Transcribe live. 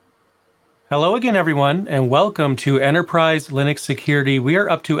Hello again, everyone, and welcome to Enterprise Linux Security. We are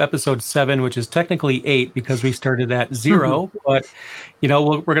up to episode 7, which is technically 8 because we started at 0, but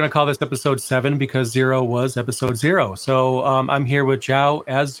we're going to call this episode 7 because 0 was episode 0. So I'm here with Zhao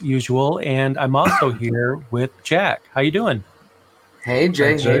as usual, and I'm also here with Jack. How you doing? Hey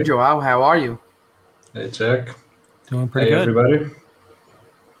Jay, hey Joao, how are you? Hey Jack. Doing pretty good. Hey everybody.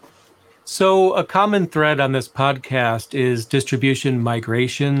 So a common thread on this podcast is distribution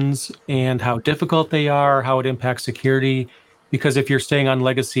migrations and how difficult they are, how it impacts security. Because if you're staying on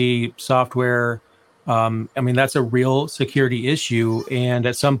legacy software, that's a real security issue. And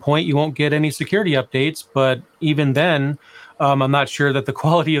at some point, you won't get any security updates. But even then, I'm not sure that the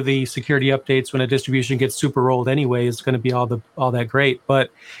quality of the security updates when a distribution gets super old anyway is going to be all that great. But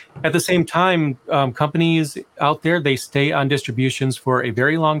at the same time, companies out there, they stay on distributions for a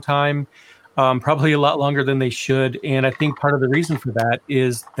very long time, probably a lot longer than they should. And I think part of the reason for that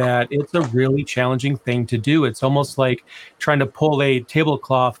is that it's a really challenging thing to do. It's almost like trying to pull a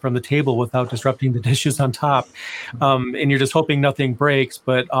tablecloth from the table without disrupting the dishes on top. And you're just hoping nothing breaks,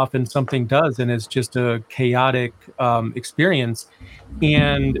 but often something does. And it's just a chaotic experience.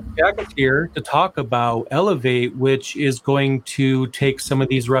 And Jack is here to talk about Elevate, which is going to take some of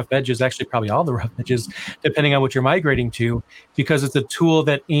these rough edges, actually probably all the rough edges, depending on what you're migrating to, because it's a tool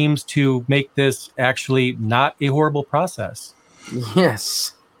that aims to make this actually not a horrible process.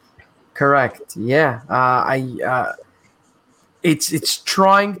 Yes, correct. Yeah, it's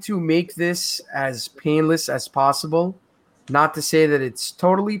trying to make this as painless as possible. Not to say that it's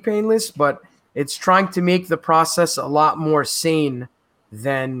totally painless, but it's trying to make the process a lot more sane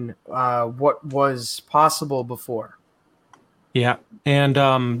than what was possible before. Yeah. And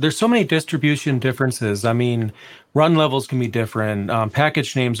there's so many distribution differences. I mean, run levels can be different.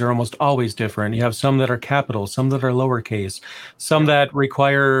 Package names are almost always different. You have some that are capital, some that are lowercase, some that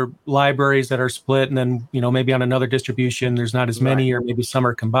require libraries that are split. And then, maybe on another distribution, there's not as many, or maybe some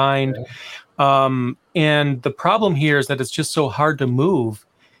are combined. And the problem here is that it's just so hard to move.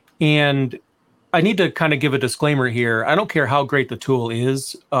 And I need to kind of give a disclaimer here. I don't care how great the tool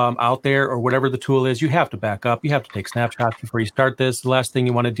is out there or whatever the tool is, you have to back up. You have to take snapshots before you start this. The last thing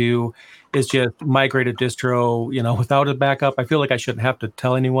you want to do is just migrate a distro, without a backup. I feel like I shouldn't have to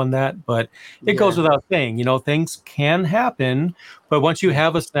tell anyone that, but it goes without saying, things can happen. But once you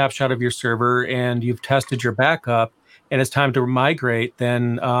have a snapshot of your server and you've tested your backup and it's time to migrate,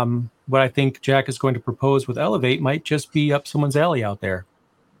 then what I think Jack is going to propose with Elevate might just be up someone's alley out there.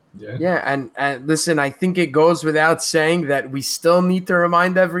 Yeah, and listen, I think it goes without saying that we still need to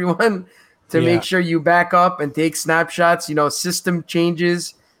remind everyone to make sure you back up and take snapshots. System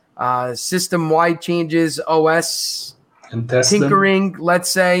changes, system-wide changes, OS and tinkering, let's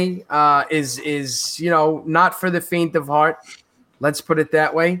say, is not for the faint of heart. Let's put it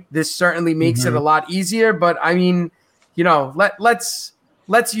that way. This certainly makes it a lot easier, but I mean,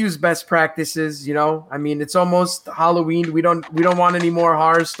 let's use best practices. It's almost Halloween. We don't want any more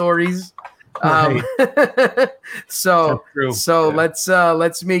horror stories. Right. So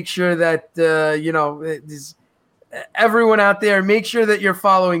let's make sure that everyone out there, make sure that you're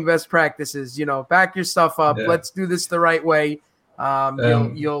following best practices. Back your stuff up. Yeah. Let's do this the right way.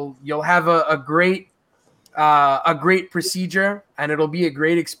 You'll have a great procedure, and it'll be a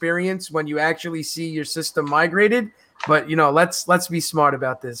great experience when you actually see your system migrated. But let's be smart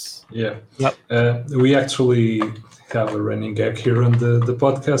about this. Yeah. Yep. We actually have a running gag here on the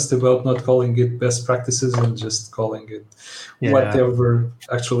podcast about not calling it best practices and just calling it whatever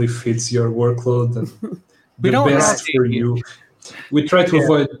actually fits your workload and the best for you. We try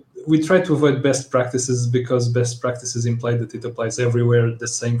to avoid best practices because best practices imply that it applies everywhere, the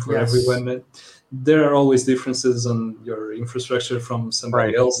same for everyone. There are always differences on your infrastructure from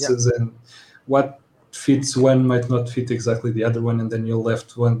somebody else's, and what fits one might not fit exactly the other one, and then you're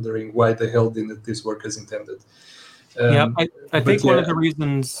left wondering why the hell didn't this work as intended. I think one of the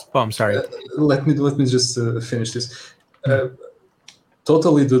reasons. I'm sorry. Let me just finish this.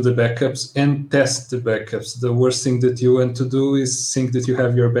 Totally do the backups and test the backups. The worst thing that you want to do is think that you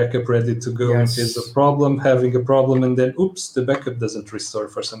have your backup ready to go in case of having a problem, and then oops, the backup doesn't restore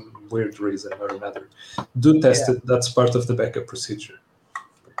for some weird reason or another. Do test it. That's part of the backup procedure.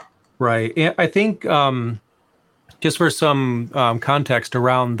 Right. And I think just for some context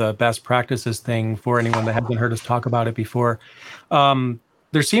around the best practices thing for anyone that hasn't heard us talk about it before,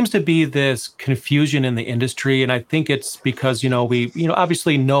 there seems to be this confusion in the industry. And I think it's because,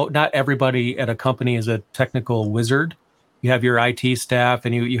 obviously not everybody at a company is a technical wizard. You have your IT staff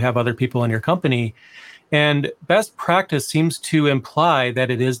and you have other people in your company. And best practice seems to imply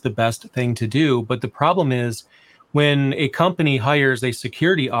that it is the best thing to do. But the problem is when a company hires a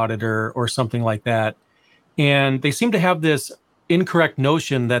security auditor or something like that, and they seem to have this incorrect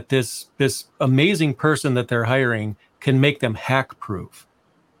notion that this amazing person that they're hiring can make them hack proof.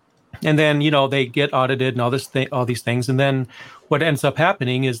 And then, they get audited and all these things. And then what ends up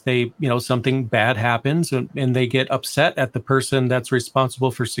happening is something bad happens and they get upset at the person that's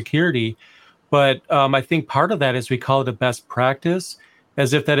responsible for security. But I think part of that is we call it a best practice,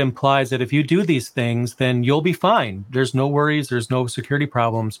 as if that implies that if you do these things, then you'll be fine. There's no worries. There's no security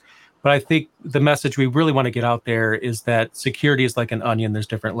problems. But I think the message we really want to get out there is that security is like an onion. There's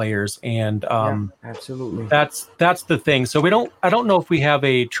different layers, and absolutely, that's the thing. So I don't know if we have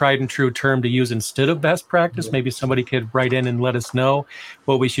a tried and true term to use instead of best practice. Maybe somebody could write in and let us know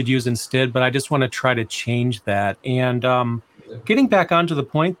what we should use instead. But I just want to try to change that. And getting back onto the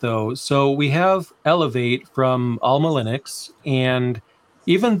point, though, so we have Elevate from Alma Linux, and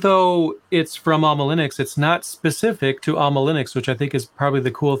even though it's from Alma Linux, it's not specific to Alma Linux, which I think is probably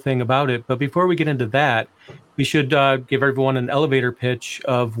the cool thing about it. But before we get into that, we should give everyone an elevator pitch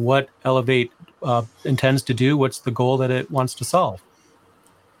of what Elevate intends to do. What's the goal that it wants to solve?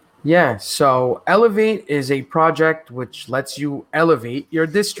 Yeah, so Elevate is a project which lets you elevate your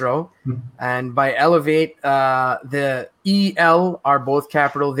distro. And by elevate, the EL are both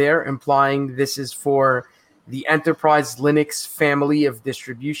capital there, implying this is for the Enterprise Linux family of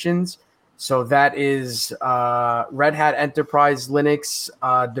distributions. So that is Red Hat Enterprise Linux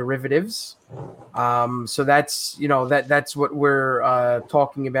derivatives. So that's, that's what we're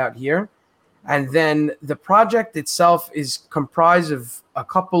talking about here. And then the project itself is comprised of a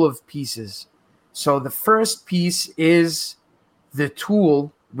couple of pieces. So the first piece is the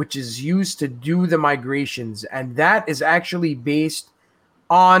tool which is used to do the migrations. And that is actually based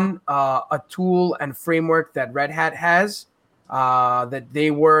on a tool and framework that Red Hat has, that they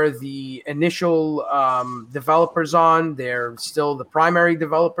were the initial developers on. They're still the primary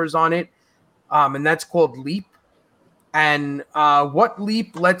developers on it. And that's called Leap. And what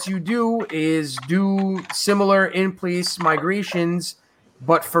Leap lets you do is do similar in-place migrations,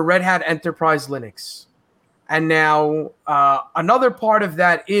 but for Red Hat Enterprise Linux. And now another part of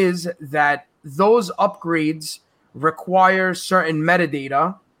that is that those upgrades require certain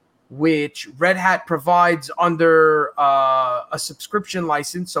metadata, which Red Hat provides under a subscription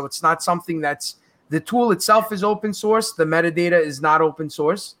license. So it's not something that's, the tool itself is open source. The metadata is not open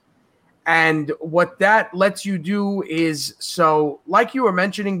source. And what that lets you do is, so like you were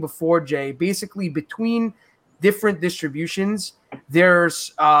mentioning before, Jay, basically between different distributions,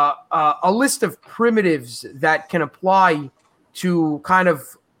 there's a list of primitives that can apply to kind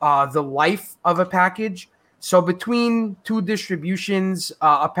of the life of a package. So between two distributions,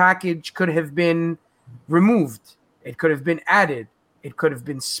 a package could have been removed. It could have been added. It could have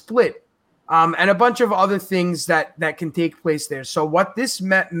been split. And a bunch of other things that can take place there. So what this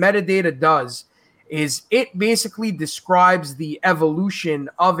metadata does is it basically describes the evolution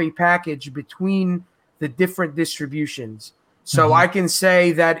of a package between the different distributions. So I can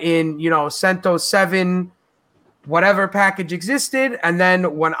say that in, CentOS 7, whatever package existed, and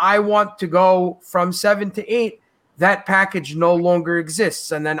then when I want to go from 7 to 8, that package no longer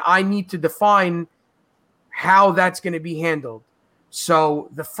exists. And then I need to define how that's going to be handled. So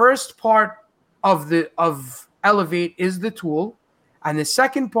the first part of Elevate is the tool, and the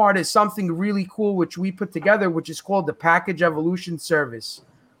second part is something really cool which we put together, which is called the Package Evolution Service.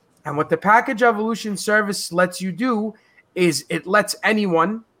 And what the Package Evolution Service lets you do is it lets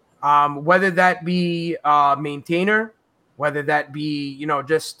anyone, whether that be a maintainer, whether that be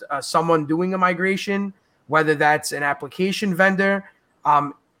just someone doing a migration, whether that's an application vendor,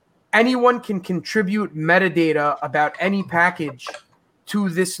 anyone can contribute metadata about any package to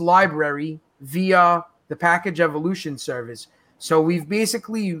this library via the Package Evolution Service. So we've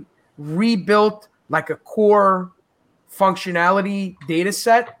basically rebuilt like a core functionality data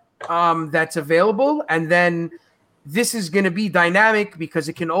set that's available. And then this is going to be dynamic because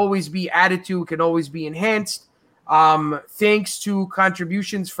it can always be added to, it can always be enhanced, thanks to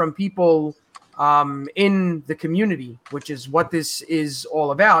contributions from people in the community, which is what this is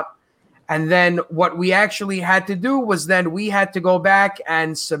all about. And then what we actually had to do was then we had to go back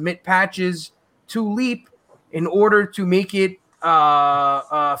and submit patches to Leap in order to make it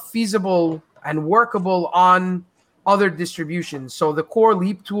feasible and workable on other distributions. So the core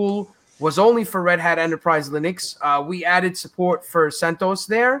Leap tool was only for Red Hat Enterprise Linux. We added support for CentOS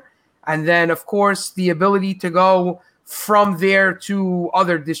there. And then, of course, the ability to go from there to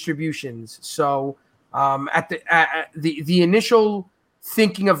other distributions. So at the initial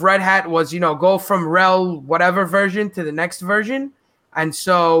thinking of Red Hat was, go from RHEL whatever version to the next version. And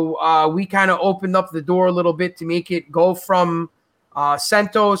so we kind of opened up the door a little bit to make it go from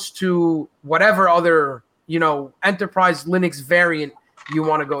CentOS to whatever other, enterprise Linux variant you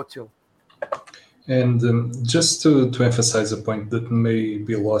want to go to. And just to emphasize a point that may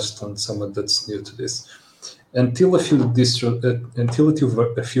be lost on someone that's new to this, until a few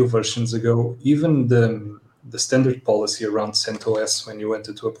versions ago, even the standard policy around CentOS when you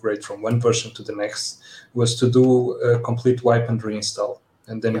wanted to upgrade from one version to the next was to do a complete wipe and reinstall,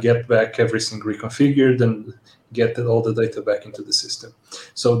 and then get back everything reconfigured and get all the data back into the system.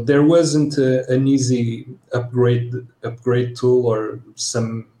 So there wasn't an easy upgrade tool or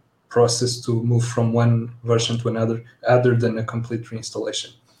some process to move from one version to another other than a complete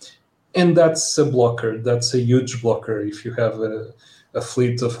reinstallation. And that's a blocker. That's a huge blocker if you have a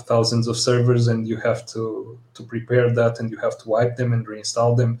fleet of thousands of servers and you have to prepare that and you have to wipe them and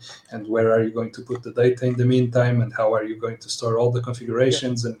reinstall them. And where are you going to put the data in the meantime? And how are you going to store all the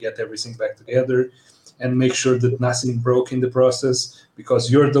configurations and get everything back together and make sure that nothing broke in the process,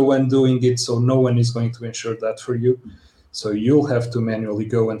 because you're the one doing it, so no one is going to ensure that for you. So you'll have to manually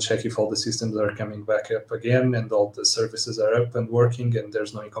go and check if all the systems are coming back up again and all the services are up and working and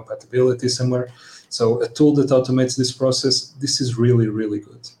there's no incompatibility somewhere. So a tool that automates this process, this is really, really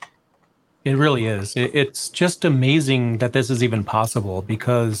good. It really is. It's just amazing that this is even possible,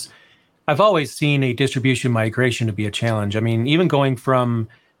 because I've always seen a distribution migration to be a challenge. I mean, even going from,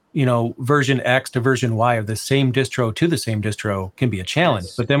 version X to version Y of the same distro to the same distro can be a challenge.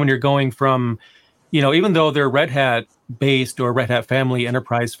 Yes. But then when you're going from, even though they're Red Hat based or Red Hat family,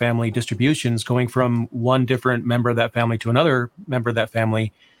 enterprise family distributions, going from one different member of that family to another member of that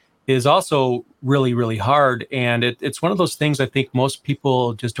family is also really, really hard. And it's one of those things I think most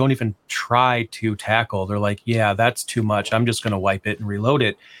people just don't even try to tackle. They're like, yeah, that's too much. I'm just going to wipe it and reload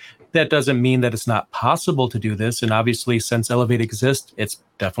it. That doesn't mean that it's not possible to do this. And obviously, since Elevate exists, it's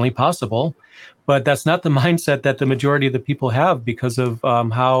definitely possible. But that's not the mindset that the majority of the people have, because of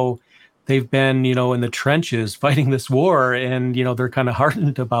how they've been, in the trenches fighting this war, and, they're kind of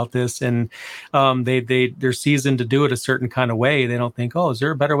hardened about this, and they're seasoned to do it a certain kind of way. They don't think, oh, is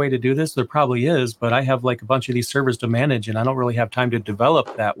there a better way to do this? There probably is, but I have like a bunch of these servers to manage, and I don't really have time to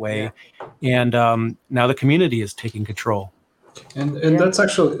develop that way. Yeah. And now the community is taking control. And that's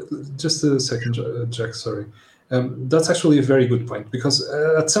actually, just a second, Jack, sorry. That's actually a very good point, because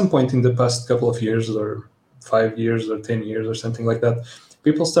at some point in the past couple of years, or 5 years or 10 years or something like that,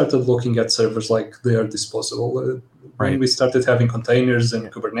 people started looking at servers like they are disposable. When we started having containers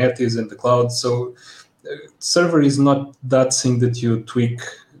and Kubernetes and the cloud. So server is not that thing that you tweak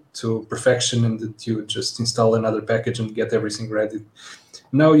to perfection and that you just install another package and get everything ready.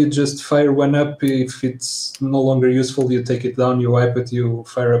 Now you just fire one up. If it's no longer useful, you take it down, you wipe it, you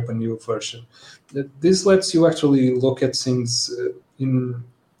fire up a new version. This lets you actually look at things in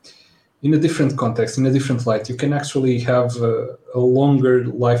a different context, in a different light. You can actually have a longer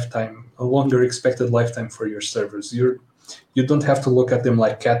lifetime, a longer expected lifetime for your servers. You don't have to look at them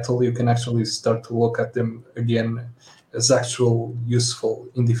like cattle. You can actually start to look at them again as actual useful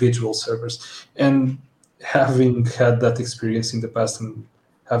individual servers. And having had that experience in the past and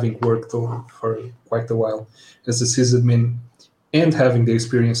having worked for quite a while as a sysadmin, and having the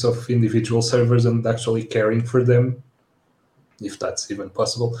experience of individual servers and actually caring for them, if that's even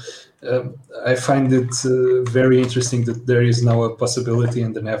possible, I find it very interesting that there is now a possibility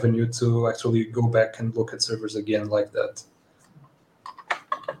and an avenue to actually go back and look at servers again like that.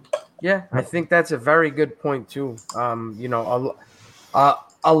 Yeah, I think that's a very good point too.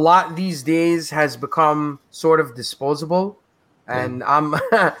 A lot these days has become sort of disposable, and I'm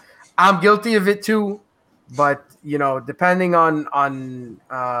guilty of it too. But depending on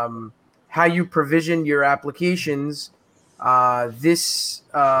how you provision your applications, this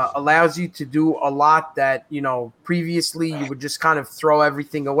allows you to do a lot that previously you would just kind of throw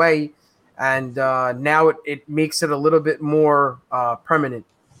everything away, and now it makes it a little bit more permanent.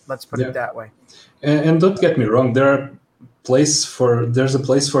 Let's put it that way. And don't get me wrong, there's a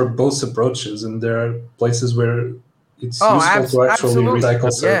place for both approaches, and there are places where it's useful to actually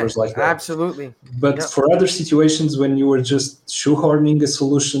recycle servers like that. Absolutely. But for other situations, when you were just shoehorning a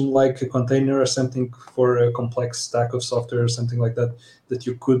solution like a container or something for a complex stack of software or something like that, that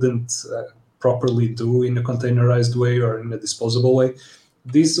you couldn't properly do in a containerized way or in a disposable way,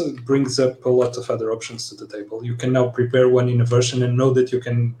 this brings up a lot of other options to the table. You can now prepare one in a version and know that you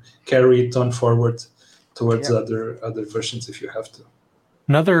can carry it on forward towards other versions if you have to.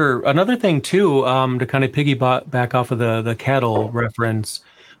 Another thing too, to kind of piggyback off of the cattle reference.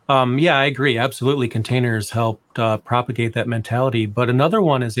 I agree. Absolutely. Containers helped propagate that mentality. But another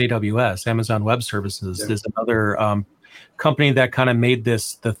one is AWS, Amazon Web Services, is another company that kind of made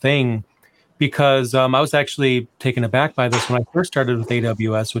this the thing, because I was actually taken aback by this when I first started with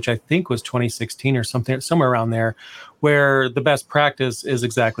AWS, which I think was 2016 or something, somewhere around there, where the best practice is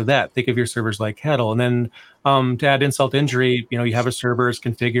exactly that. Think of your servers like kettle. And then to add insult to injury, you have a server, it's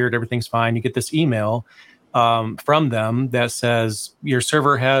configured, everything's fine. You get this email from them that says your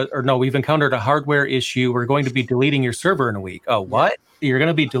server we've encountered a hardware issue. We're going to be deleting your server in a week. Oh, what? You're going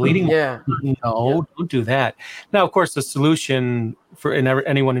to be deleting? Yeah. No, don't do that. Now, of course, the solution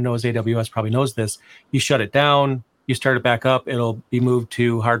anyone who knows AWS probably knows this. You shut it down, you start it back up. It'll be moved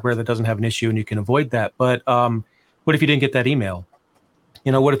to hardware that doesn't have an issue, and you can avoid that. But what if you didn't get that email?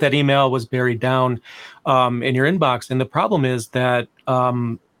 What if that email was buried down in your inbox? And the problem is that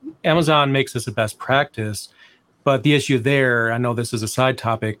Amazon makes this a best practice. But the issue there, I know this is a side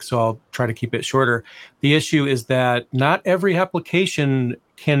topic, so I'll try to keep it shorter. The issue is that not every application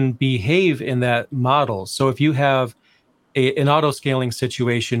can behave in that model. So if you have an auto-scaling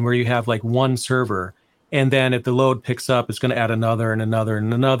situation where you have like one server, and then if the load picks up, it's going to add another and another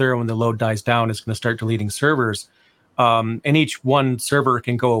and another. And when the load dies down, it's going to start deleting servers. And each one server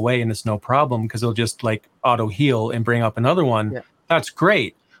can go away and it's no problem because it'll just like auto-heal and bring up another one. Yeah. That's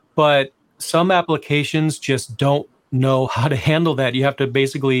great. But some applications just don't know how to handle that. You have to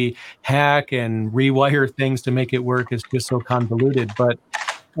basically hack and rewire things to make it work. It's just so convoluted. But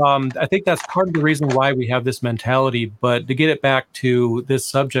I think that's part of the reason why we have this mentality. But to get it back to this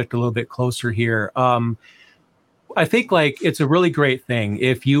subject a little bit closer here, I think like it's a really great thing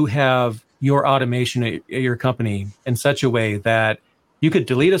if you have your automation at your company in such a way that you could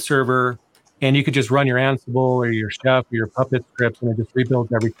delete a server and you could just run your Ansible or your Chef or your Puppet scripts, and it just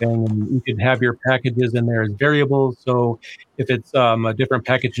rebuilds everything. And you could have your packages in there as variables. So if it's a different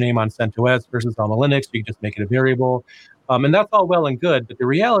package name on CentOS versus on Linux, you can just make it a variable. And that's all well and good. But the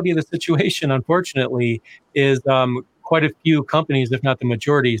reality of the situation, unfortunately, is quite a few companies, if not the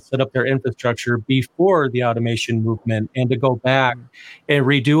majority, set up their infrastructure before the automation movement. And to go back and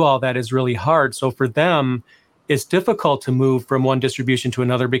redo all that is really hard. So for them, it's difficult to move from one distribution to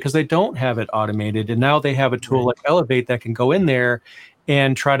another because they don't have it automated. And now they have a tool like Elevate that can go in there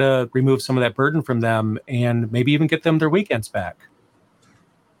and try to remove some of that burden from them and maybe even get them their weekends back.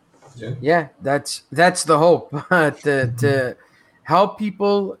 Yeah, that's the hope, to help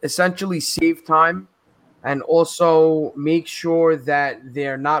people essentially save time and also make sure that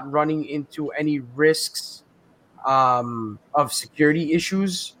they're not running into any risks of security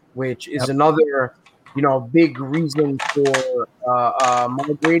issues, which is another big reason for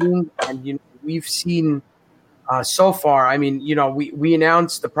migrating. And we've seen so far. I mean, we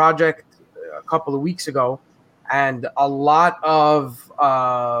announced the project a couple of weeks ago, and a lot of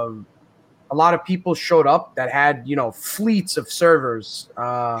people showed up that had fleets of servers.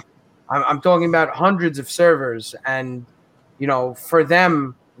 I'm talking about hundreds of servers, and for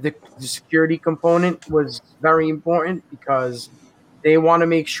them the security component was very important because they want to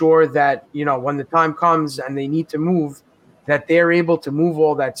make sure that when the time comes and they need to move, that they're able to move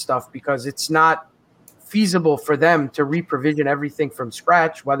all that stuff, because it's not feasible for them to re-provision everything from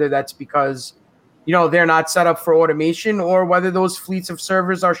scratch, whether that's because they're not set up for automation, or whether those fleets of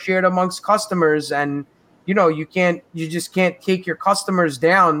servers are shared amongst customers, and you just can't take your customers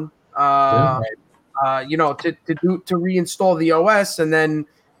down to reinstall the OS, and then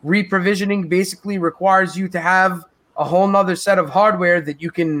re-provisioning basically requires you to have a whole nother set of hardware that you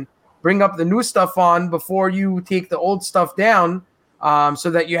can bring up the new stuff on before you take the old stuff down, so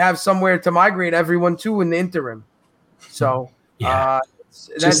that you have somewhere to migrate everyone to in the interim. So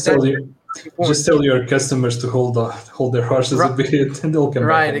just tell your customers to hold their horses a bit, and they'll come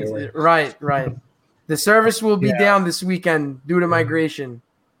back anyway. Right. The service will be down this weekend due to migration.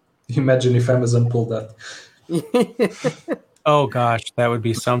 Imagine if Amazon pulled that. Oh gosh, that would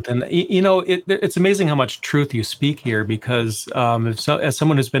be something. It's amazing how much truth you speak here, because as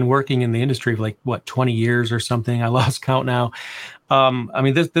someone who's been working in the industry for 20 years or something, I lost count now. I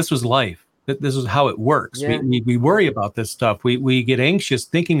mean, this was life. This is how it works. Yeah. We worry about this stuff. We get anxious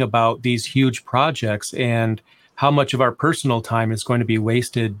thinking about these huge projects and how much of our personal time is going to be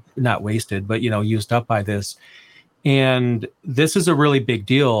not wasted, but used up by this. And this is a really big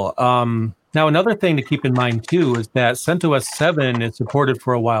deal. Now, another thing to keep in mind, too, is that CentOS 7 is supported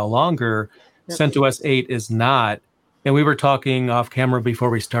for a while longer. Yep. CentOS 8 is not. And we were talking off camera before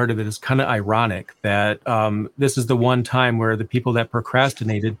we started that it's kind of ironic that this is the one time where the people that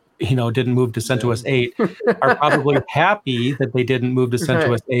procrastinated, didn't move to CentOS 8 are probably happy that they didn't move to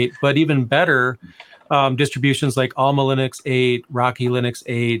CentOS 8. But even better, distributions like Alma Linux 8, Rocky Linux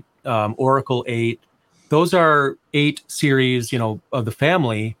 8, Oracle 8, those are 8 series, of the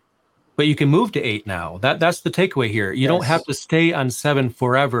family. but you can move to 8 now. That's the takeaway here. You don't have to stay on 7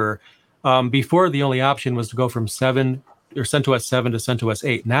 forever. Before, the only option was to go from 7 or CentOS 7 to CentOS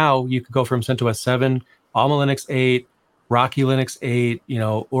 8. Now you could go from CentOS 7, Alma Linux 8, Rocky Linux 8,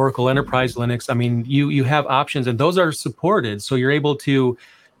 Oracle Enterprise Linux. I mean, you have options, and those are supported. So you're able to,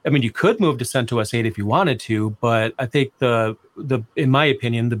 you could move to CentOS 8 if you wanted to, but I think in my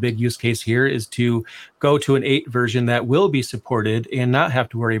opinion, the big use case here is to go to an 8 version that will be supported and not have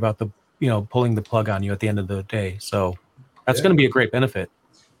to worry about pulling the plug on you at the end of the day. So that's going to be a great benefit.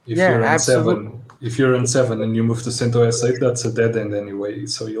 If you're on 7 and you move to CentOS 8, that's a dead end anyway.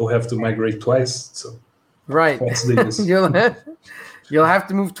 So you'll have to migrate twice. So right, you'll have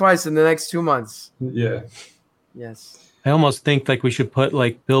to move twice in the next 2 months. Yeah. Yes. I almost think like we should put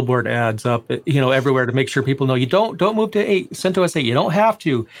like billboard ads up, everywhere to make sure people know you don't move to CentOS 8. You don't have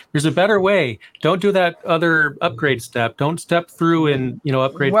to. There's a better way. Don't do that other upgrade step. Don't step through and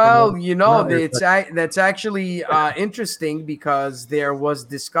upgrade. Well, that's actually interesting, because there was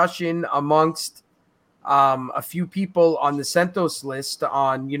discussion amongst a few people on the CentOS list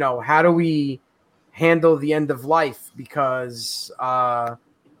on how do we handle the end of life, because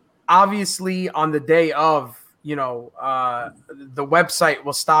obviously on the day of, the website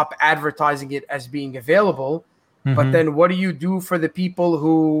will stop advertising it as being available. Mm-hmm. But then what do you do for the people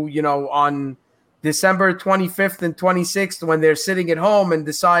who, on December 25th and 26th, when they're sitting at home and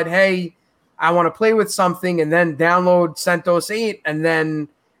decide, hey, I want to play with something, and then download CentOS 8 and then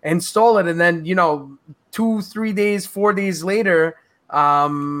install it. And then, 2, 3 days, 4 days later,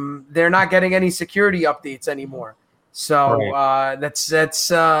 they're not getting any security updates anymore. So that's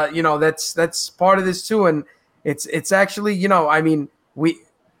part of this too. And it's actually, we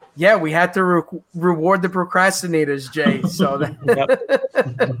had to reward the procrastinators, Jay. So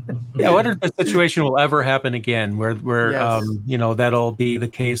I wonder if the situation will ever happen again, where that'll be the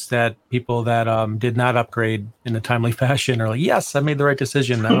case, that people that did not upgrade in a timely fashion are like, yes, I made the right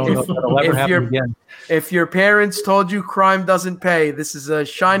decision. I don't know if that'll ever happen again. If your parents told you crime doesn't pay, this is a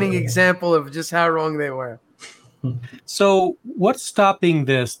shining example of just how wrong they were. So what's stopping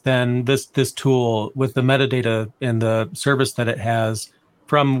this then, this tool with the metadata and the service that it has,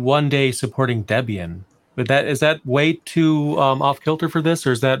 from one day supporting Debian? Is that way too off kilter for this,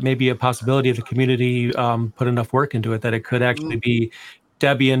 or is that maybe a possibility of the community put enough work into it that it could actually be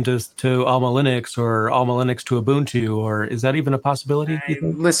Debian to Alma Linux, or Alma Linux to Ubuntu, or is that even a possibility?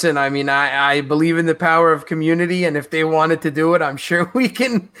 Listen, I believe in the power of community, and if they wanted to do it, I'm sure we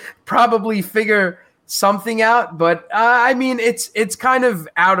can probably figure something out, but it's kind of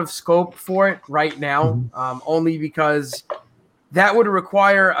out of scope for it right now, only because that would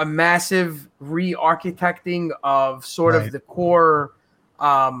require a massive re-architecting of sort of the core,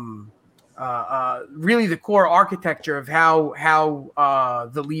 really the core architecture of how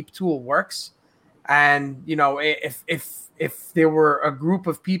the Leap tool works. And if there were a group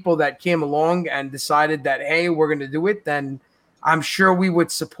of people that came along and decided that, hey, we're going to do it, then I'm sure we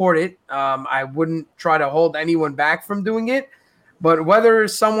would support it. I wouldn't try to hold anyone back from doing it. But whether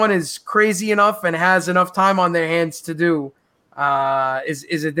someone is crazy enough and has enough time on their hands to do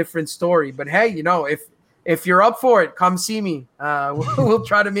is a different story. But hey, if you're up for it, come see me. We'll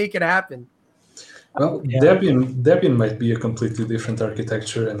try to make it happen. Well, Debian might be a completely different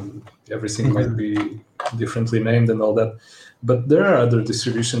architecture, and everything might be differently named and all that. But there are other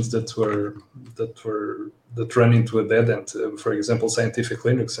distributions that run into a dead end. For example, Scientific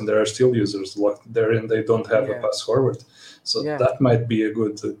Linux, and there are still users locked there, and they don't have a pass forward. So that might be a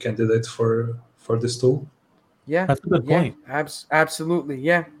good candidate for this tool. Yeah, that's a good point. Absolutely,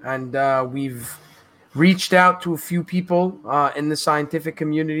 yeah. And we've reached out to a few people in the scientific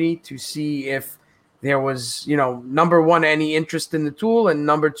community to see if there was, number one, any interest in the tool, and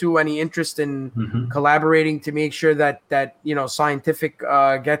number two, any interest in collaborating to make sure that Scientific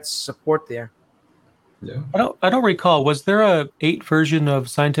gets support there. Yeah. I don't recall. Was there a 8 version of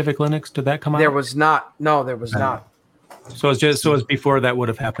Scientific Linux? Did that come out? There was not. No, there was not. So it's before that would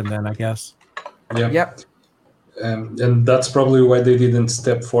have happened then, I guess. Yeah. Yep. And that's probably why they didn't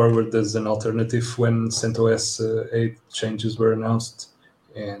step forward as an alternative when CentOS 8 changes were announced,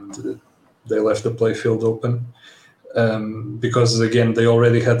 and they left the playfield open. Because again, they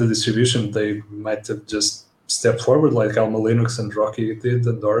already had the distribution. They might have just stepped forward like Alma Linux and Rocky did,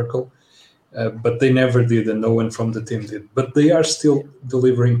 and Oracle. But they never did, and no one from the team did. But they are still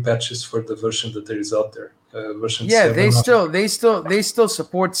delivering patches for the version that there is out there. Version 7. they still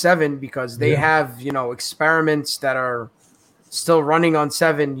support 7, because they have experiments that are still running on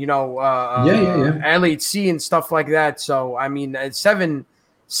 7. LHC and stuff like that. So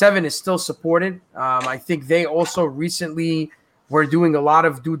 7 is still supported. I think they also recently were doing a lot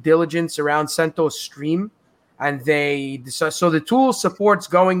of due diligence around CentOS Stream, and so the tool supports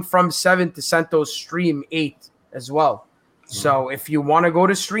going from 7 to CentOS Stream 8 as well. So if you want to go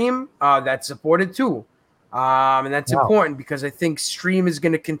to Stream, that's supported too. And that's important because I think Stream is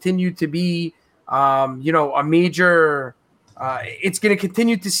going to continue to be, a major. It's going to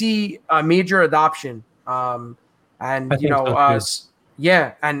continue to see a major adoption. And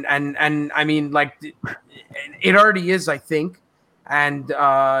yeah, and I mean, like, it already is, I think. And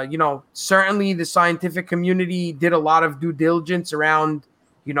certainly the scientific community did a lot of due diligence around,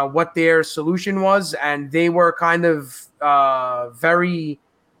 what their solution was, and they were kind of very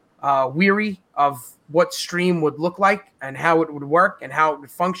weary of what Stream would look like and how it would work and how it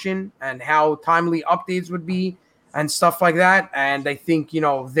would function and how timely updates would be and stuff like that. And I think,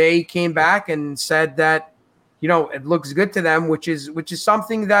 they came back and said that, it looks good to them, which is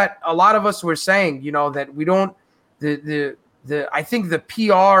something that a lot of us were saying, that we don't, I think the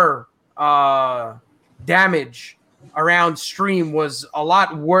PR damage around Stream was a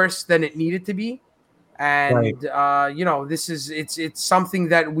lot worse than it needed to be. And, it's something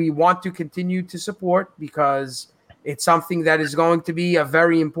that we want to continue to support because it's something that is going to be a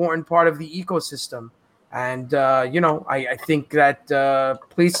very important part of the ecosystem. And, I think that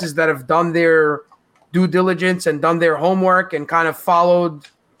places that have done their due diligence and done their homework and kind of followed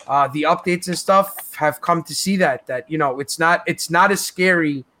the updates and stuff have come to see that it's not as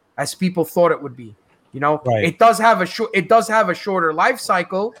scary as people thought it would be. It does have a shorter life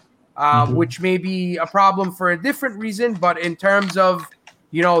cycle, which may be a problem for a different reason. But in terms of,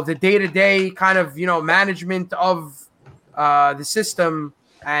 the day-to-day kind of, management of the system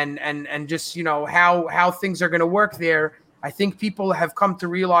and just, how things are going to work there, I think people have come to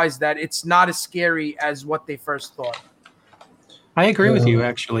realize that it's not as scary as what they first thought. I agree with you,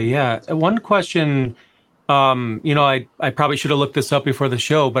 actually. Yeah. One question, I probably should have looked this up before the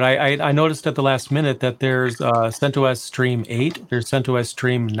show, but I noticed at the last minute that there's CentOS Stream 8, there's CentOS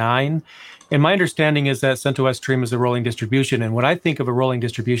Stream 9. And my understanding is that CentOS Stream is a rolling distribution. And when I think of a rolling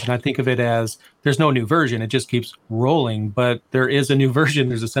distribution, I think of it as there's no new version. It just keeps rolling. But there is a new version.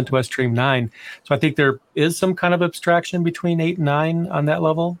 There's a CentOS Stream 9. So I think there is some kind of abstraction between 8 and 9 on that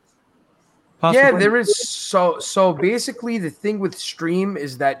level. Possibly? Yeah, there is. So basically the thing with Stream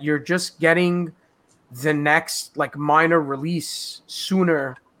is that you're just getting the next minor release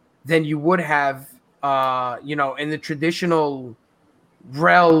sooner than you would have, in the traditional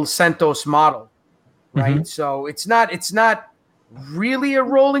RHEL CentOS model, right? Mm-hmm. So it's not really a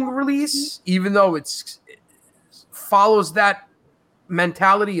rolling release, even though it follows that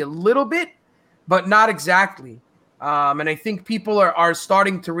mentality a little bit, but not exactly. And I think people are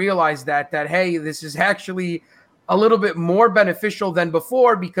starting to realize that hey, this is actually a little bit more beneficial than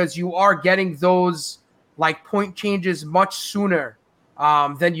before because you are getting those point changes much sooner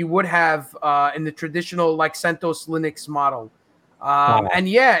than you would have in the traditional CentOS Linux model. And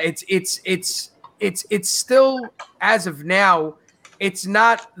yeah, it's still, as of now, it's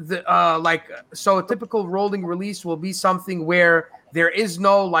not the so a typical rolling release will be something where there is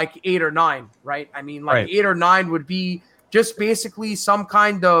no 8 or 9, right? I mean, right. 8 or 9 would be just basically some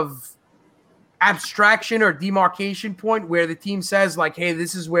kind of abstraction or demarcation point where the team says hey,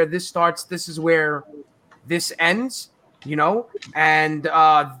 this is where this starts, this is where this ends, and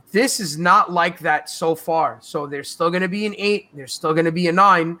this is not like that so far. So there's still going to be an 8, there's still going to be a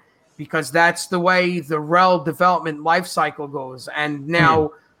 9, because that's the way the RHEL development life cycle goes. And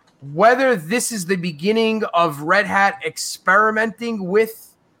now, whether this is the beginning of Red Hat experimenting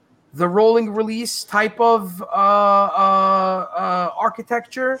with the rolling release type of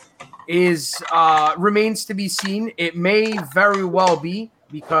architecture remains to be seen. It may very well be,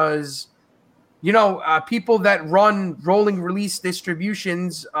 because people that run rolling release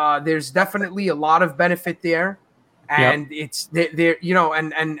distributions, there's definitely a lot of benefit there, and it's there,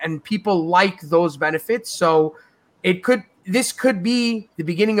 and people like those benefits. So this could be the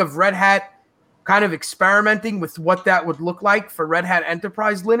beginning of Red Hat kind of experimenting with what that would look like for Red Hat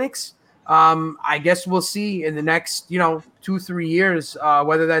Enterprise Linux. I guess we'll see in the next 2-3 years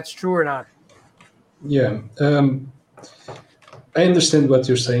whether that's true or not. Yeah, I understand what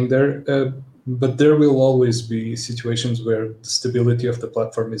you're saying there. But there will always be situations where the stability of the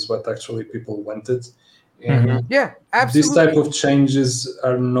platform is what actually people wanted. And yeah, absolutely. This type of changes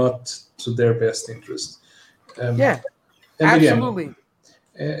are not to their best interest. Absolutely.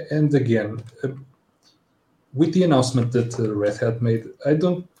 Again, with the announcement that Red Hat made, I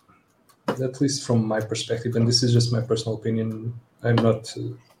don't, at least from my perspective, and this is just my personal opinion, I'm not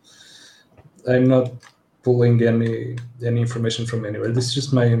pulling any information from anywhere. This is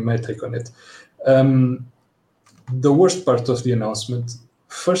just my take on it. the worst part of the announcement,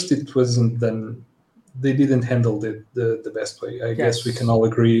 first, it wasn't done. They didn't handle it the best way. I guess we can all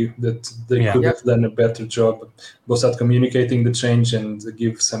agree that they could have done a better job, both at communicating the change and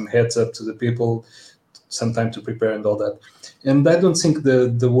give some heads up to the people, some time to prepare and all that. And I don't think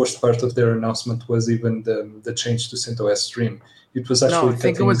the worst part of their announcement was even the change to CentOS Stream. It was actually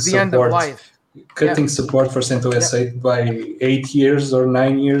the end of life. Cutting support for CentOS 8 by 8 years or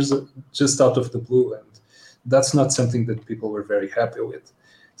 9 years just out of the blue. And that's not something that people were very happy with.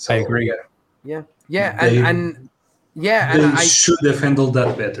 So, I agree. They should have handled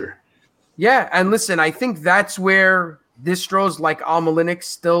that better. Yeah, and listen, I think that's where distros like Alma Linux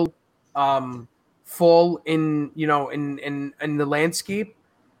still fall in the landscape.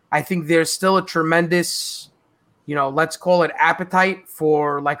 I think there's still a tremendous, let's call it appetite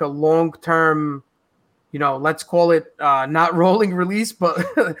for like a long-term, let's call it not rolling release, but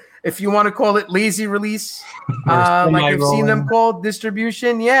if you want to call it lazy release, like I've seen them called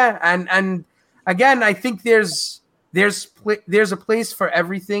distribution. Yeah. And again, I think there's a place for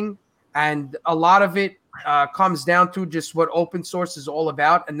everything. And a lot of it comes down to just what open source is all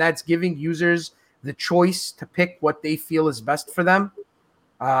about. And that's giving users the choice to pick what they feel is best for them.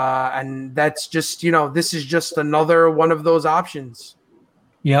 And that's just, this is just another one of those options.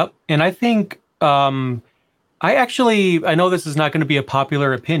 Yep. And I think I know this is not going to be a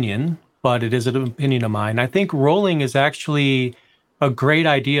popular opinion, but it is an opinion of mine. I think rolling is actually a great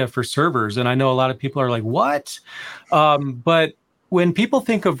idea for servers. And I know a lot of people are like, what? But when people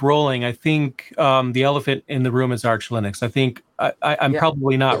think of rolling, I think the elephant in the room is Arch Linux. I think I'm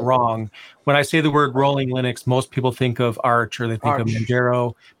probably not wrong. When I say the word rolling Linux, most people think of Arch or they think of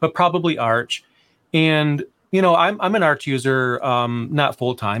Manjaro, but probably Arch. And, I'm an Arch user, not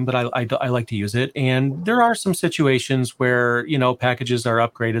full-time, but I like to use it. And there are some situations where, packages are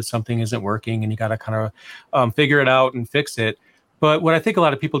upgraded, something isn't working, and you got to kind of figure it out and fix it. But what I think a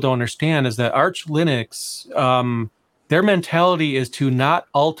lot of people don't understand is that Arch Linux, their mentality is to not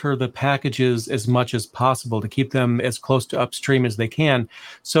alter the packages as much as possible, to keep them as close to upstream as they can.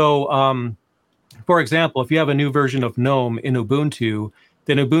 So, for example, if you have a new version of GNOME in Ubuntu,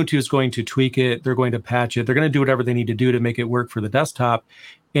 then Ubuntu is going to tweak it. They're going to patch it. They're going to do whatever they need to do to make it work for the desktop.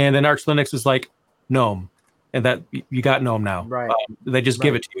 And then Arch Linux is like GNOME. And that you got GNOME now. Right. They just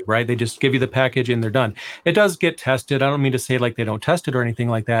give it to you, right? They just give you the package and they're done. It does get tested. I don't mean to say like they don't test it or anything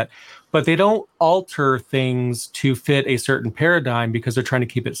like that, but they don't alter things to fit a certain paradigm because they're trying to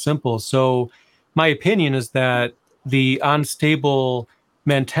keep it simple. So my opinion is that the unstable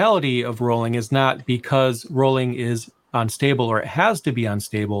mentality of rolling is not because rolling is unstable or it has to be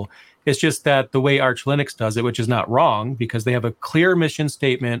unstable. It's just that the way Arch Linux does it, which is not wrong because they have a clear mission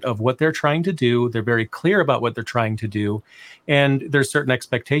statement of what they're trying to do. They're very clear about what they're trying to do. And there's certain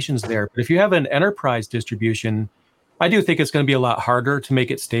expectations there. But if you have an enterprise distribution, I do think it's going to be a lot harder to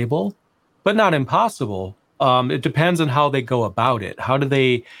make it stable, but not impossible. It depends on how they go about it. How do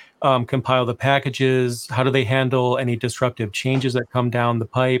they compile the packages? How do they handle any disruptive changes that come down the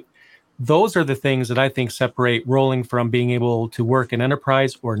pipe? Those are the things that I think separate rolling from being able to work in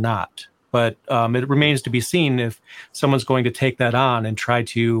enterprise or not. But it remains to be seen if someone's going to take that on and try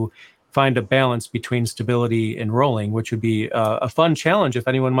to find a balance between stability and rolling, which would be a fun challenge if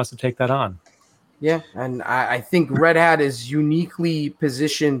anyone wants to take that on. Yeah, and I think Red Hat is uniquely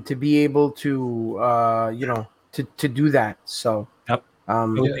positioned to be able to, to do that. So, yep.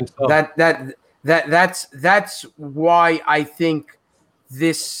 So. That's why I think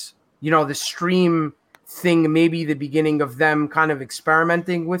this. The stream thing may be the beginning of them kind of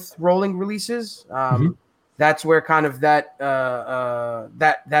experimenting with rolling releases. That's where kind of that's how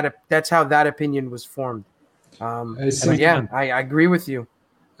that opinion was formed. I agree with you.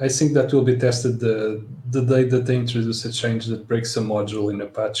 I think that will be tested the day that they introduce a change that breaks a module in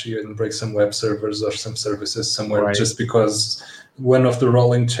Apache and breaks some web servers or some services somewhere, right. Just because one of the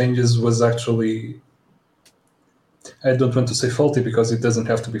rolling changes was actually, I don't want to say faulty because it doesn't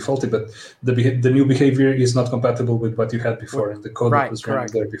have to be faulty, but the new behavior is not compatible with what you had before and the code that was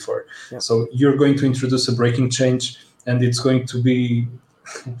running there before. Yeah. So you're going to introduce a breaking change, and it's going to be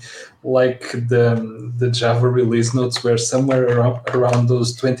like the Java release notes, where somewhere around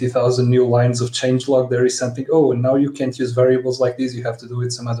those 20,000 new lines of changelog, there is something, and now you can't use variables like this, you have to do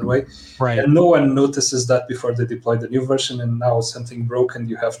it some other way. Right. And no one notices that before they deploy the new version, and now something broke and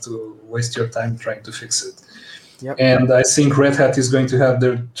you have to waste your time trying to fix it. Yep. And I think Red Hat is going to have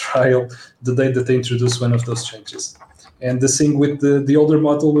their trial the day that they introduce one of those changes. And the thing with the older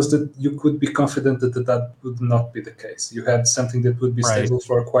model was that you could be confident that would not be the case. You had something that would be stable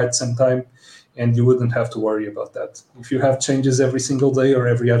for quite some time, and you wouldn't have to worry about that. If you have changes every single day or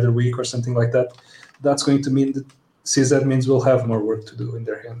every other week or something like that, that's going to mean that sysadmins will have more work to do in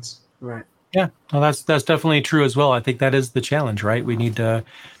their hands. Right. Yeah, well, that's definitely true as well. I think that is the challenge, right? We need to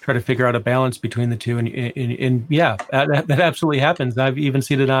try to figure out a balance between the two, and yeah, that absolutely happens. I've even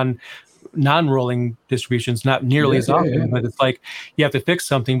seen it on non-rolling distributions, not nearly as often, but it's like you have to fix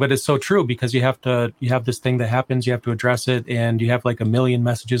something, but it's so true because you have this thing that happens, you have to address it, and you have like a million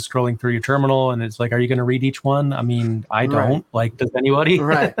messages scrolling through your terminal, and it's like, are you going to read each one? I mean, I don't. Like, does anybody?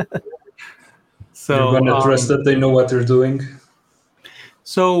 Right. So you're going to trust that they know what they're doing.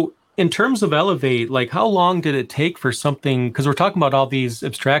 So in terms of Elevate, like how long did it take for something, because we're talking about all these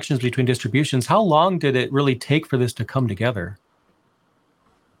abstractions between distributions, how long did it really take for this to come together?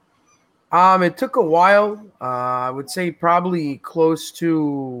 It took a while. I would say probably close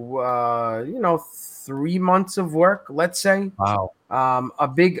to 3 months of work, let's say. Wow. A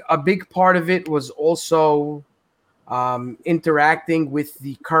big part of it was also interacting with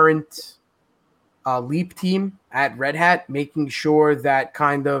the current Leap team at Red Hat, making sure that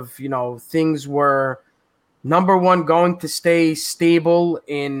kind of, things were, number one, going to stay stable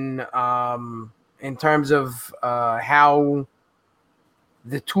in terms of how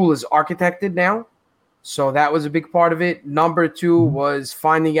the tool is architected now. So that was a big part of it. Number two was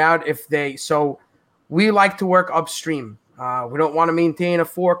finding out if so we like to work upstream. We don't want to maintain a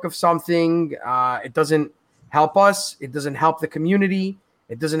fork of something. It doesn't help us. It doesn't help the community.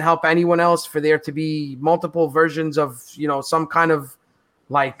 It doesn't help anyone else for there to be multiple versions of, some kind of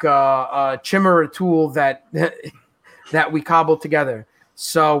like a Chimera tool that that we cobbled together.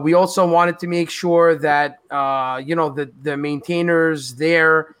 So we also wanted to make sure that, the maintainers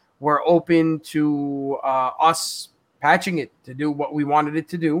there were open to us patching it to do what we wanted it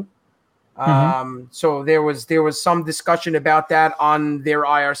to do. So there was some discussion about that on their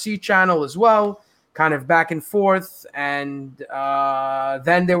IRC channel as well, kind of back and forth. And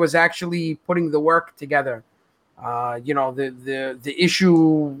then there was actually putting the work together. The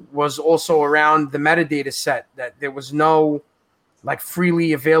issue was also around the metadata set, that there was no like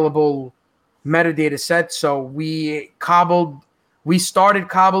freely available metadata set. So we started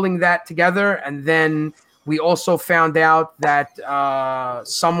cobbling that together. And then we also found out that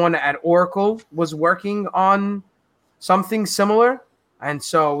someone at Oracle was working on something similar. And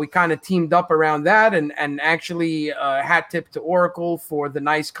so we kind of teamed up around that, and actually hat tip to Oracle for the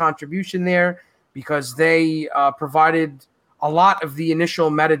nice contribution there, because they provided a lot of the initial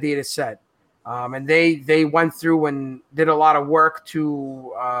metadata set. And they went through and did a lot of work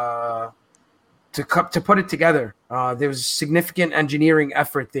to put it together. There was significant engineering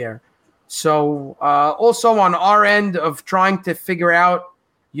effort there. So also on our end of trying to figure out,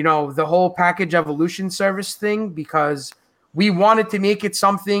 the whole package evolution service thing, because we wanted to make it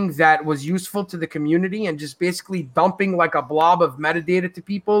something that was useful to the community, and just basically dumping like a blob of metadata to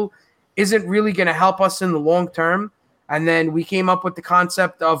people isn't really going to help us in the long term. And then we came up with the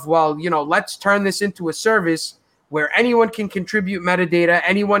concept of, let's turn this into a service where anyone can contribute metadata,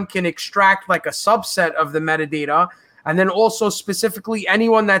 anyone can extract like a subset of the metadata, and then also specifically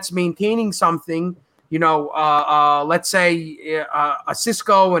anyone that's maintaining something, let's say a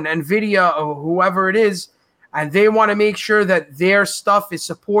Cisco and NVIDIA or whoever it is, and they want to make sure that their stuff is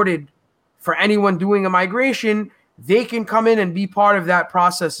supported for anyone doing a migration, they can come in and be part of that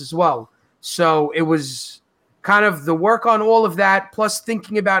process as well. So it was kind of the work on all of that, plus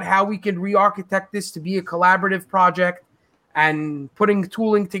thinking about how we can re-architect this to be a collaborative project, and putting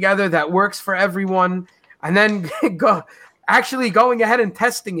tooling together that works for everyone, and then going ahead and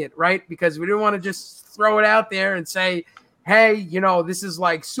testing it, right? Because we didn't want to just throw it out there and say, hey, this is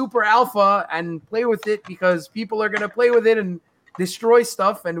like super alpha and play with it, because people are going to play with it and destroy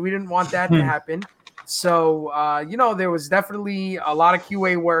stuff. And we didn't want that to happen. So, there was definitely a lot of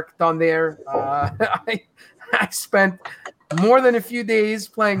QA work done there. I spent more than a few days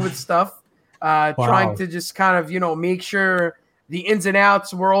playing with stuff, trying to just kind of, make sure the ins and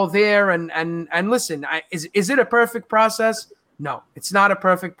outs were all there. And listen, is it a perfect process? No, it's not a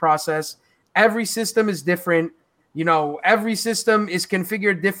perfect process. Every system is different. Every system is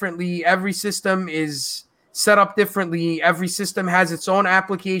configured differently. Every system is set up differently. Every system has its own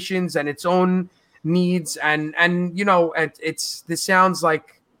applications and its own needs. And this sounds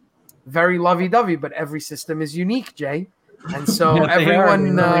like very lovey-dovey, but every system is unique, Jay. And so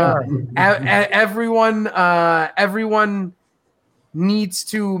everyone needs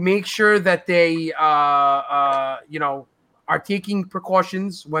to make sure that they are taking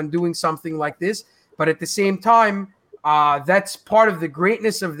precautions when doing something like this. But at the same time, that's part of the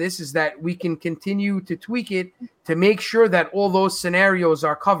greatness of this, is that we can continue to tweak it to make sure that all those scenarios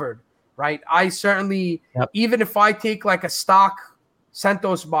are covered, right? I certainly, even if I take like a stock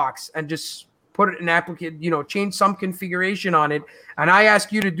CentOS box and just put an applicant, change some configuration on it, and I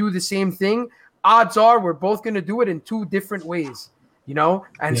ask you to do the same thing, odds are we're both going to do it in two different ways,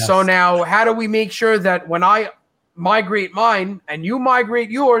 And Yes. so now how do we make sure that when I migrate mine and you migrate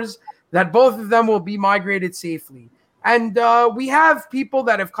yours, that both of them will be migrated safely? And we have people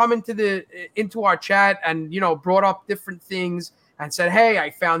that have come into our chat and, brought up different things and said, hey,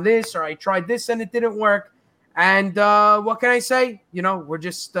 I found this, or I tried this and it didn't work. And what can I say? We're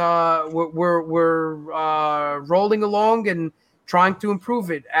just we're rolling along and trying to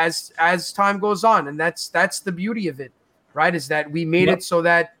improve it as time goes on. And that's the beauty of it, right? Is that we made it so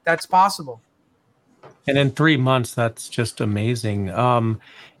that that's possible. And in 3 months, that's just amazing.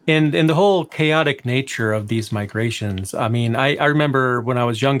 And the whole chaotic nature of these migrations. I mean, I remember when I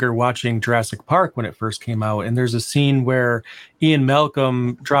was younger watching Jurassic Park when it first came out, and there's a scene where Ian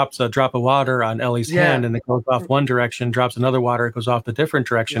Malcolm drops a drop of water on Ellie's hand, and it goes off one direction, drops another water, it goes off the different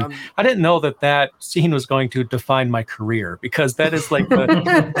direction. I didn't know that scene was going to define my career, because that is like the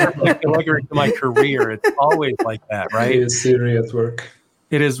legacy to my career. It's always like that, right? It is Siri at work.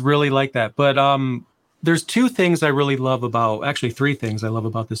 It is really like that. But there's two things I really love about, actually 3 things I love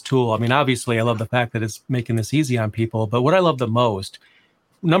about this tool. I mean, obviously, I love the fact that it's making this easy on people. But what I love the most,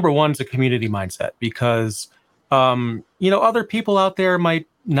 number one, is a community mindset, because, other people out there might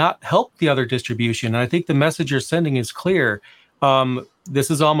not help the other distribution. And I think the message you're sending is clear.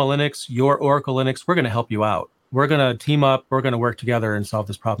 This is Alma Linux, your Oracle Linux. We're going to help you out. We're going to team up. We're going to work together and solve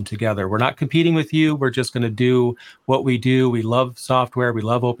this problem together. We're not competing with you. We're just going to do what we do. We love software. We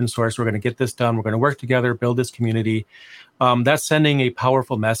love open source. We're going to get this done. We're going to work together, build this community. That's sending a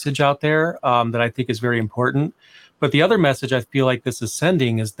powerful message out there that I think is very important. But the other message I feel like this is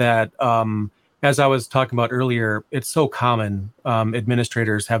sending is that, as I was talking about earlier, it's so common.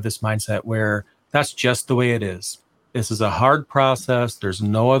 Administrators have this mindset where that's just the way it is. This is a hard process. There's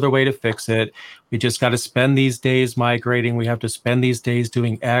no other way to fix it. We just got to spend these days migrating. We have to spend these days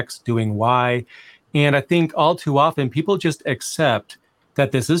doing X, doing Y. And I think all too often people just accept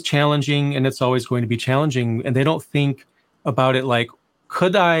that this is challenging and it's always going to be challenging. And they don't think about it like,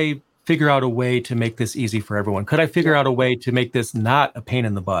 could I figure out a way to make this easy for everyone? Could I figure out a way to make this not a pain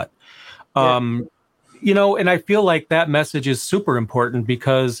in the butt? And I feel like that message is super important,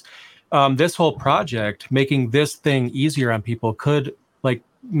 because this whole project, making this thing easier on people, could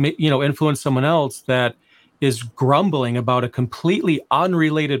influence someone else that is grumbling about a completely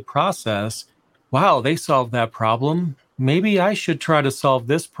unrelated process. Wow, they solved that problem. Maybe I should try to solve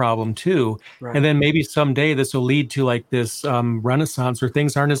this problem too. Right. And then maybe someday this will lead to like this renaissance where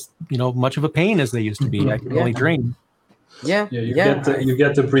things aren't as much of a pain as they used to be. I can only dream. You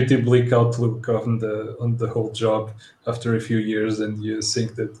get a pretty bleak outlook on the whole job after a few years, and you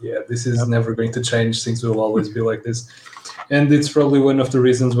think that this is never going to change. Things will always be like this, and it's probably one of the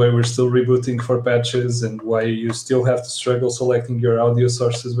reasons why we're still rebooting for patches, and why you still have to struggle selecting your audio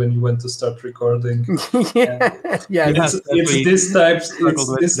sources when you want to start recording. It's these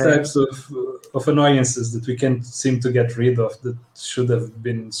types of annoyances that we can't seem to get rid of, that should have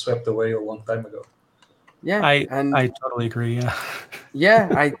been swept away a long time ago. Yeah, I totally agree.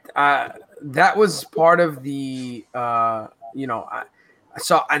 That was part of the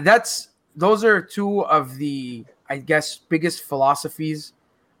those are two of the, I guess, biggest philosophies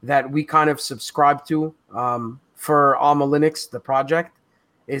that we kind of subscribe to for Alma Linux, the project.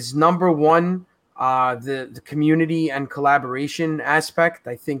 Is number one, the community and collaboration aspect.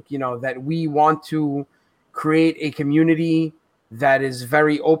 I think that we want to create a community that is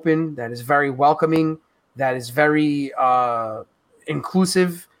very open, that is very welcoming, that is very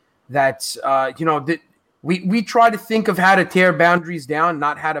inclusive, that we try to think of how to tear boundaries down,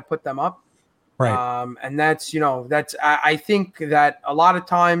 not how to put them up. Right. And that's I think that a lot of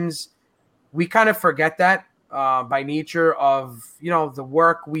times we kind of forget that by nature of the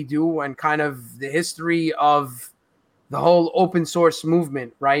work we do and kind of the history of the whole open source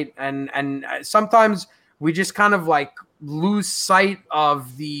movement, right? And sometimes we just kind of like lose sight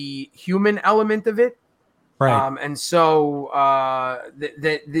of the human element of it. Right. And so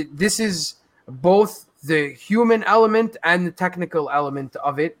this is both the human element and the technical element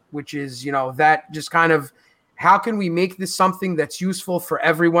of it, which is, that just kind of, how can we make this something that's useful for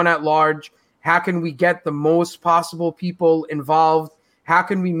everyone at large? How can we get the most possible people involved? How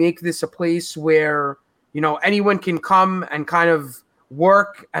can we make this a place where, anyone can come and kind of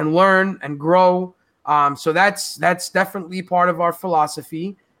work and learn and grow? So that's definitely part of our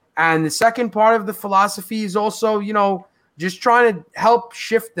philosophy. And the second part of the philosophy is also, just trying to help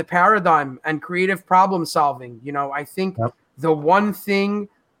shift the paradigm and creative problem solving. I think the one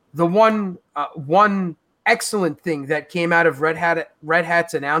excellent thing that came out of Red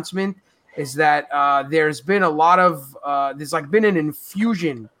Hat's announcement is that there's been a lot of there's like been an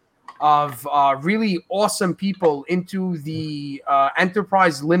infusion of really awesome people into the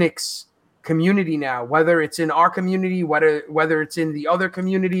enterprise Linux community now, whether it's in our community, whether it's in the other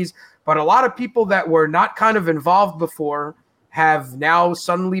communities. But a lot of people that were not kind of involved before have now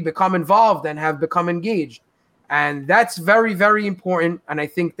suddenly become involved and have become engaged. And that's very, very important. And I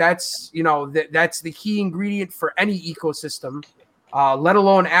think that's, that's the key ingredient for any ecosystem, let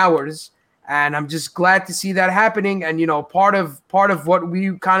alone ours. And I'm just glad to see that happening. And, part of what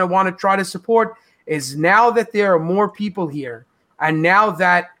we kind of want to try to support is now that there are more people here, and now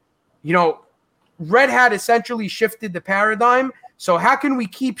that, Red Hat essentially shifted the paradigm. So how can we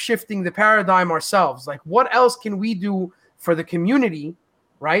keep shifting the paradigm ourselves? Like, what else can we do for the community,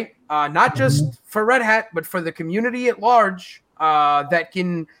 right? Not just for Red Hat, but for the community at large, that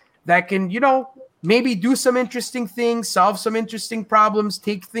can, maybe do some interesting things, solve some interesting problems,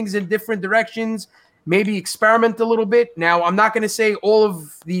 take things in different directions, maybe experiment a little bit. Now, I'm not going to say all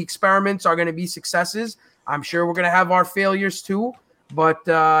of the experiments are going to be successes. I'm sure we're going to have our failures too, but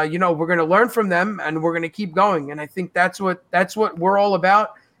we're going to learn from them and we're going to keep going. And I think that's what we're all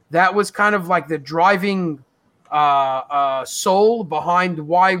about. That was kind of like the driving soul behind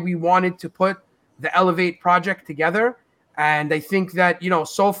why we wanted to put the Elevate project together. And I think that,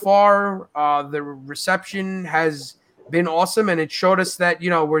 so far the reception has been awesome, and it showed us that,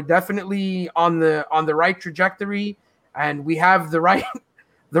 we're definitely on the right trajectory, and we have the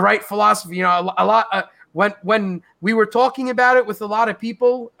right philosophy. A lot when we were talking about it with a lot of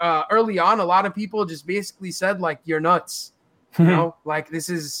people early on, a lot of people just basically said, like, you're nuts. Like,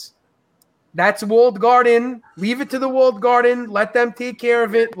 that's walled garden. Leave it to the walled garden. Let them take care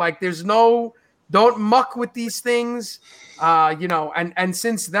of it. Like, don't muck with these things. And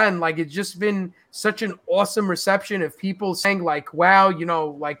since then, like, it's just been such an awesome reception of people saying, like, wow,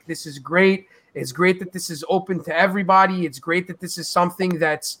 like, this is great. It's great that this is open to everybody. It's great that this is something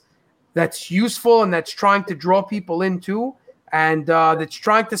that's useful and that's trying to draw people into, and that's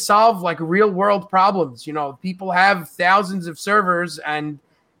trying to solve, like, real world problems. People have thousands of servers, and,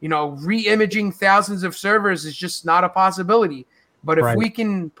 re-imaging thousands of servers is just not a possibility. But if we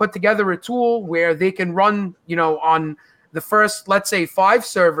can put together a tool where they can run, on the first, let's say, 5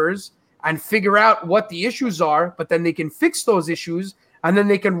 servers and figure out what the issues are, but then they can fix those issues, and then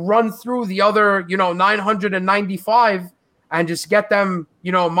they can run through the other, 995 and just get them,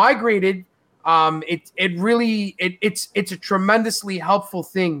 migrated. It's a tremendously helpful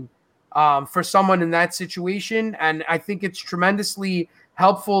thing for someone in that situation. And I think it's tremendously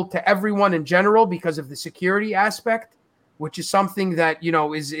helpful to everyone in general because of the security aspect, which is something that,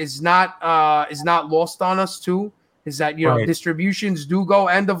 is not lost on us too, is that, distributions do go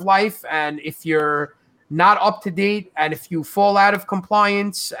end of life. And if you're not up to date, and if you fall out of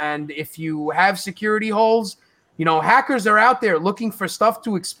compliance, and if you have security holes, hackers are out there looking for stuff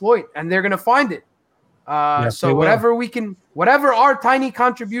to exploit, and they're going to find it. So whatever our tiny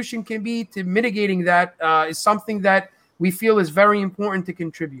contribution can be to mitigating that is something that we feel is very important to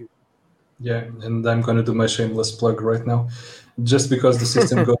contribute. Yeah, and I'm going to do my shameless plug right now. Just because the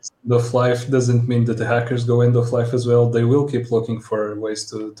system goes end of life doesn't mean that the hackers go end of life as well. They will keep looking for ways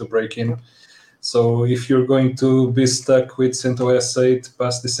to break in. So if you're going to be stuck with CentOS 8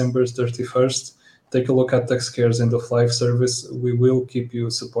 past December 31st, take a look at TechScare's end of life service. We will keep you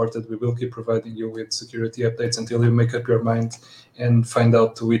supported. We will keep providing you with security updates until you make up your mind and find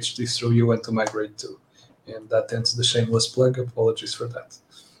out to which distro you want to migrate to. And that ends the shameless plug. Apologies for that.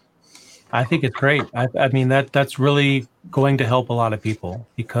 I think it's great. I mean, that's really going to help a lot of people,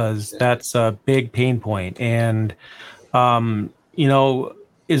 because that's a big pain point. And,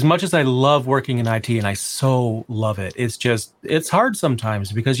 as much as I love working in IT, and I so love it, it's hard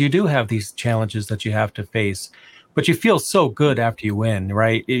sometimes, because you do have these challenges that you have to face, but you feel so good after you win,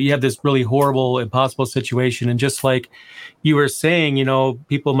 right? You have this really horrible, impossible situation. And just like you were saying,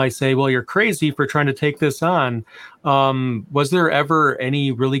 people might say, well, you're crazy for trying to take this on. Was there ever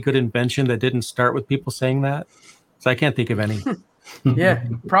any really good invention that didn't start with people saying that? So I can't think of any. Yeah,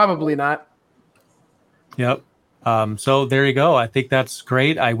 probably not. Yep. So there you go. I think that's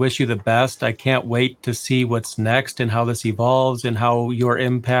great. I wish you the best. I can't wait to see what's next and how this evolves, and how your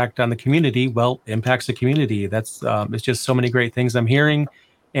impact on the community, impacts the community. That's it's just so many great things I'm hearing.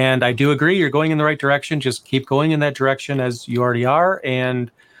 And I do agree, you're going in the right direction. Just keep going in that direction as you already are.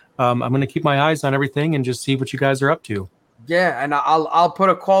 And I'm going to keep my eyes on everything and just see what you guys are up to. Yeah, and I'll put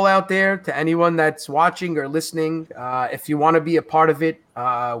a call out there to anyone that's watching or listening. If you want to be a part of it,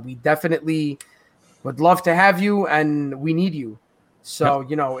 we definitely would love to have you, and we need you. So,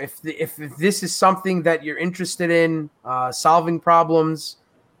 if this is something that you're interested in, solving problems,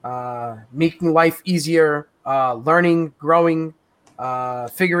 making life easier, learning, growing,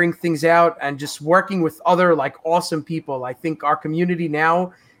 figuring things out, and just working with other like awesome people. I think our community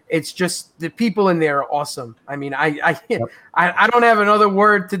now, it's just the people in there are awesome. I mean, I don't have another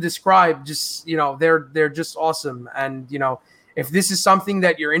word to describe. Just, you know, they're just awesome. And, you know, if this is something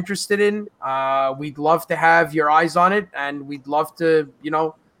that you're interested in, we'd love to have your eyes on it, and we'd love to, you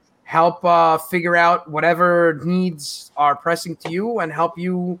know, help figure out whatever needs are pressing to you and help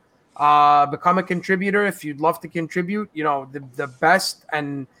you become a contributor. If you'd love to contribute, you know, the best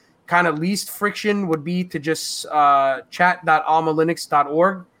and kind of least friction would be to just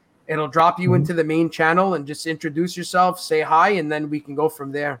chat.almalinux.org. It'll drop you into the main channel and just introduce yourself, say hi, and then we can go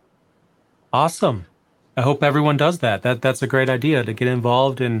from there. Awesome. I hope everyone does that. That's a great idea to get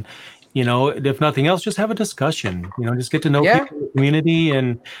involved, and, you know, if nothing else, just have a discussion. You know, just get to know people in the community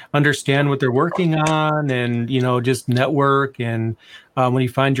and understand what they're working on, and, you know, just network. And when you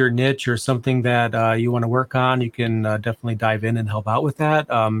find your niche or something that you want to work on, you can definitely dive in and help out with that.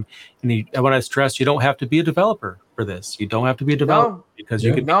 And I want to stress, you don't have to be a developer for this. You don't have to be a developer because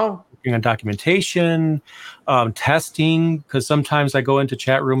you can be working on documentation, testing, because sometimes I go into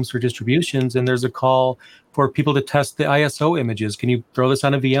chat rooms for distributions and there's a call for people to test the ISO images. Can you throw this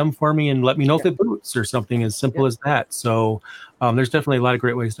on a VM for me and let me know if it boots, or something as simple as that? So there's definitely a lot of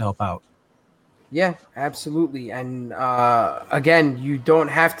great ways to help out. Yeah, absolutely. And again, you don't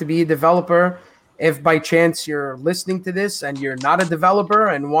have to be a developer. If by chance you're listening to this and you're not a developer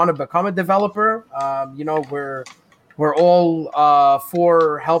and want to become a developer, you know, we're all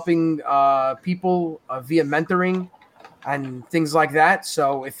for helping people via mentoring and things like that.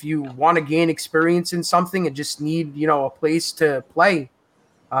 So if you want to gain experience in something and just need, you know, a place to play,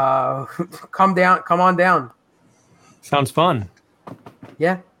 come on down. Sounds fun.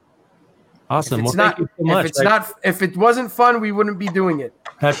 Yeah. Awesome. Thank you so much. If it wasn't fun, we wouldn't be doing it.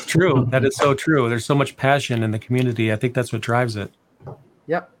 That's true. That is so true. There's so much passion in the community. I think that's what drives it.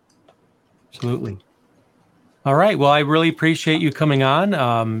 Yep. Absolutely. All right. Well, I really appreciate you coming on.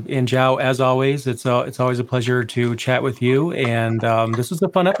 And João, as always, it's always a pleasure to chat with you. And this was a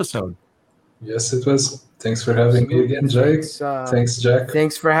fun episode. Yes, it was. Thanks for having me again, Jake. Thanks, Jack.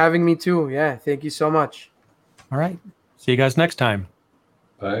 Thanks for having me too. Yeah. Thank you so much. All right. See you guys next time.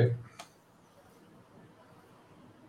 Bye.